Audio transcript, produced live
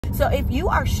So if you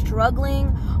are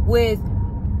struggling with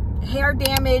hair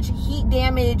damage, heat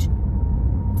damage,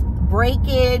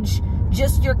 breakage,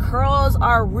 just your curls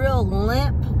are real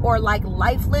limp or like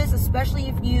lifeless, especially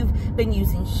if you've been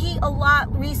using heat a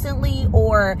lot recently,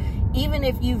 or even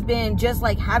if you've been just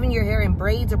like having your hair in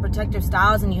braids or protective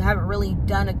styles and you haven't really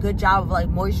done a good job of like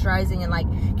moisturizing and like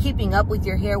keeping up with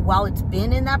your hair while it's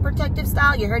been in that protective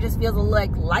style, your hair just feels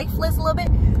like lifeless a little bit.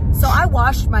 So I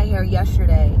washed my hair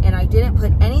yesterday and I didn't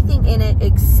put anything in it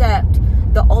except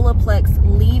the Olaplex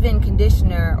leave-in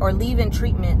conditioner or leave-in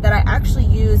treatment that I actually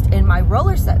used in my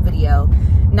roller set video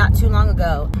not too long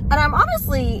ago. And I'm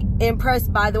honestly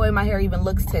impressed by the way my hair even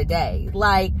looks today.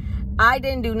 Like, I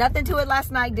didn't do nothing to it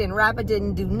last night, didn't wrap it,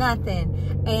 didn't do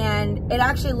nothing. And it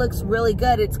actually looks really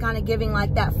good. It's kind of giving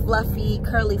like that fluffy,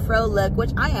 curly fro look,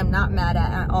 which I am not mad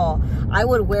at all. I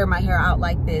would wear my hair out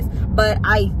like this, but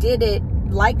I did it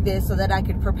like this so that I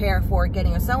could prepare for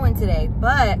getting a sew-in today.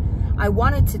 But I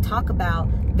wanted to talk about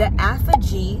the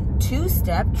ApHogee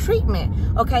Two-Step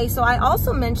Treatment. Okay, so I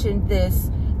also mentioned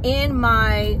this in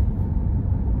my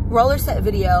roller set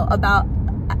video about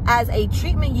as a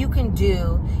treatment you can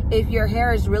do if your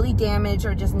hair is really damaged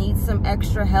or just needs some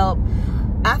extra help.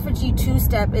 ApHogee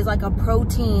Two-Step is like a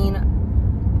protein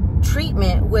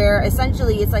treatment where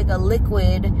essentially it's like a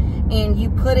liquid and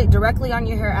you put it directly on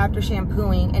your hair after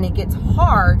shampooing and it gets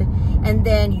hard, and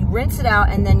then you rinse it out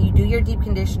and then you do your deep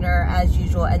conditioner as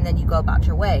usual and then you go about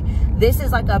your way. This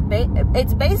is like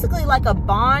it's basically like a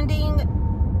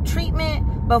bonding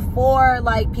treatment before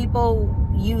like people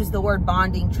use the word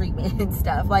bonding treatment and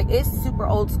stuff. Like, it's super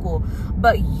old school.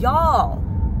 But y'all,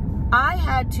 I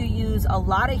had to use a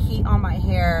lot of heat on my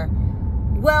hair.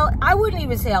 Well, I wouldn't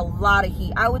even say a lot of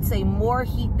heat. I would say more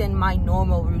heat than my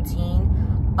normal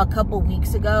routine. A couple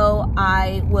weeks ago,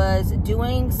 I was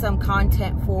doing some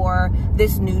content for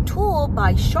this new tool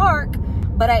by Shark,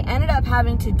 but I ended up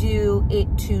having to do it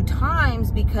 2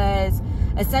 times because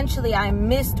essentially I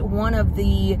missed one of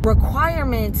the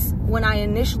requirements when I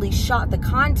initially shot the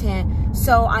content.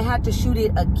 So I had to shoot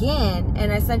it again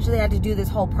and essentially had to do this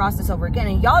whole process over again.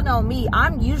 And y'all know me,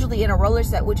 I'm usually in a roller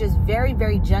set, which is very,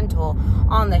 very gentle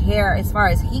on the hair as far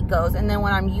as heat goes. And then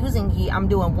when I'm using heat, I'm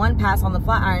doing 1 pass on the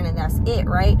flat iron and that's it,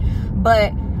 right?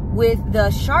 But with the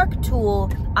Shark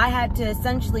tool, I had to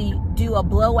essentially do a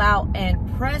blowout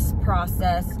and press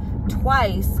process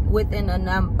twice within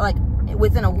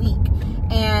a week.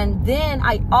 And then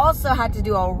I also had to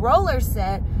do a roller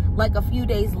set like a few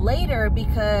days later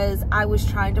because I was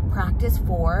trying to practice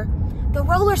for the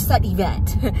roller set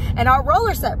event and our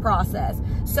roller set process.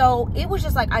 So it was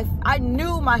just like, I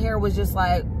knew my hair was just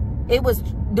like, it was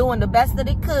doing the best that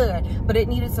it could, but it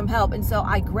needed some help. And so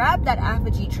I grabbed that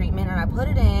ApHogee treatment and I put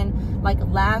it in like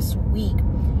last week,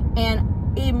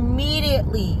 and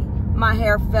immediately my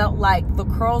hair felt like the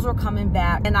curls were coming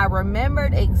back. And I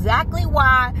remembered exactly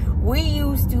why we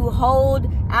used to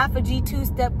hold ApHogee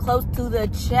Two-Step close to the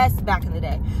chest back in the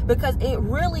day, because it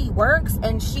really works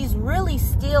and she's really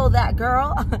still that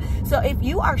girl. So if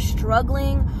you are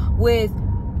struggling with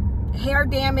hair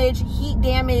damage, heat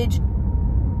damage,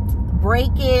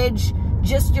 breakage,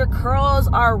 just your curls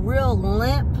are real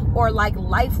limp or like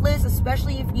lifeless,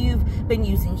 especially if you've been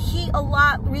using heat a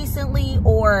lot recently,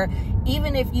 or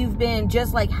even if you've been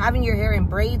just like having your hair in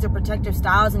braids or protective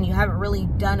styles and you haven't really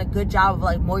done a good job of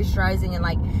like moisturizing and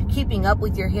like keeping up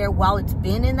with your hair while it's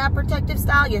been in that protective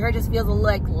style, your hair just feels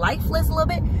like lifeless a little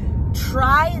bit,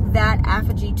 try that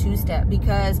ApHogee Two-Step,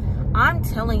 because I'm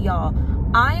telling y'all,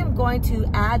 I am going to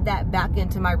add that back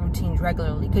into my routines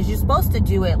regularly, because you're supposed to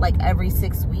do it like every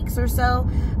 6 weeks or so.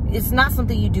 It's not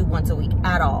something you do once a week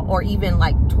at all, or even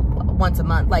like once a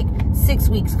month, like 6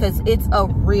 weeks, because it's a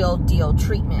real deal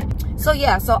treatment. So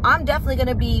yeah, so I'm definitely going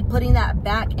to be putting that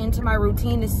back into my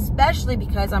routine, especially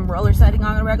because I'm roller setting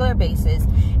on a regular basis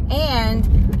and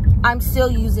I'm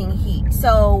still using heat.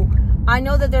 So I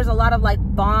know that there's a lot of like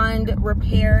bond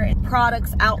repair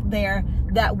products out there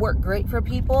that work great for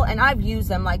people, and I've used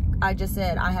them. Like I just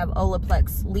said, I have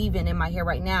Olaplex leave-in in my hair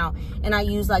right now, and I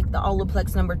use like the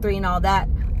Olaplex #3 and all that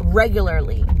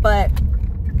regularly. But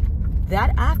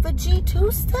that ApHogee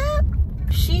Two-Step,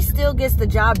 she still gets the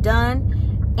job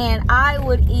done, and I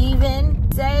would even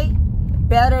say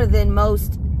better than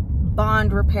most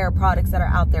bond repair products that are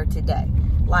out there today.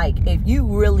 Like, if you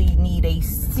really need a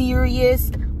serious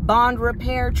bond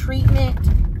repair treatment,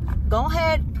 go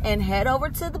ahead and head over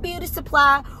to the beauty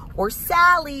supply or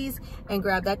Sally's and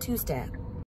grab that Two-Step.